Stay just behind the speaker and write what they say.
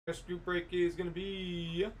Next group break is going to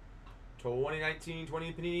be 2019-20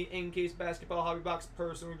 Panini Encased Basketball Hobby Box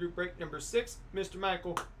Personal Group Break number 6. Mr.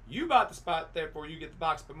 Michael, you bought the spot, therefore you get the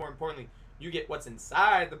box, but more importantly, you get what's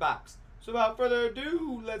inside the box. So without further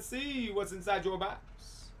ado, let's see what's inside your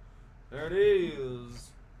box. There it is.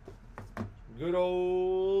 Good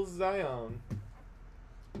old Zion.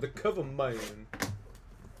 The cover man.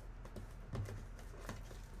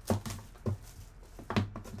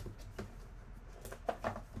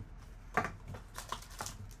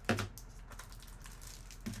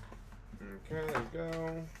 Okay, there we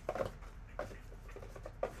go.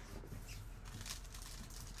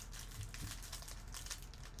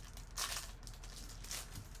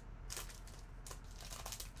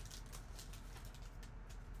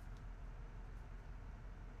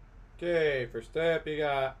 Okay, first up, you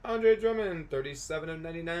got Andre Drummond, 37 of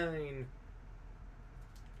 99.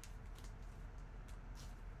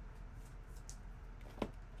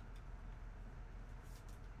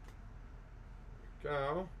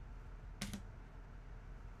 Go.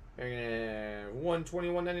 And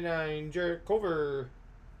 121.99, Jarrett Culver.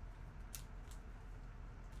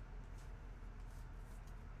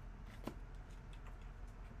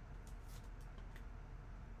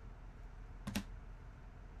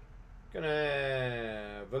 Gonna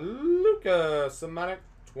have Luka Simonik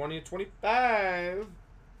 2025.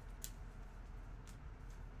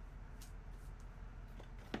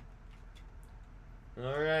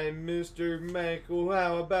 Alright, Mr. Michael,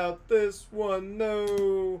 how about this one?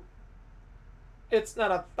 No. It's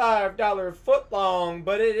not a $5 foot long,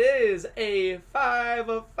 but it is a 5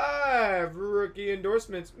 of 5 rookie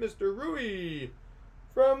endorsements, Mr. Rui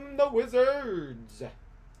from the Wizards.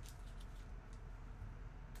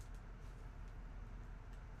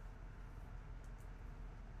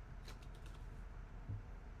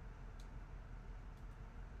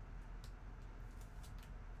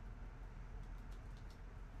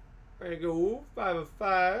 There you go, 5 of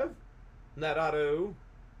 5. That auto,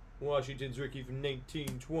 Washington's rookie from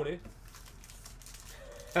 1920.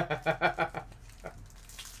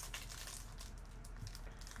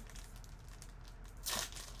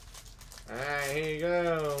 Alright, here you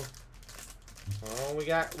go. Oh, we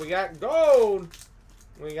got gold.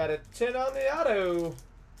 We got a 10 on the auto.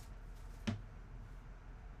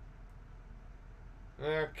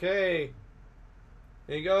 Okay.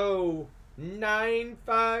 There you go.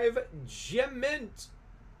 9-5 Gem Mint.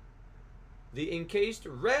 The Encased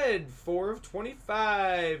Red, 4 of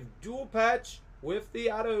 25. Dual patch with the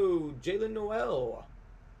auto, Jalen Noel.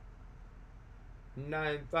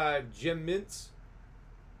 9-5 Gem Mints.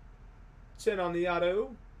 10 on the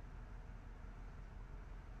auto.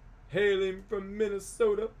 Hailing from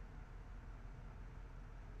Minnesota.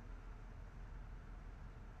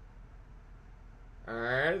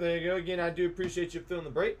 Alright, there you go. Again, I do appreciate you filling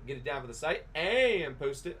the break. Get it down for the site and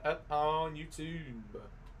post it up on YouTube.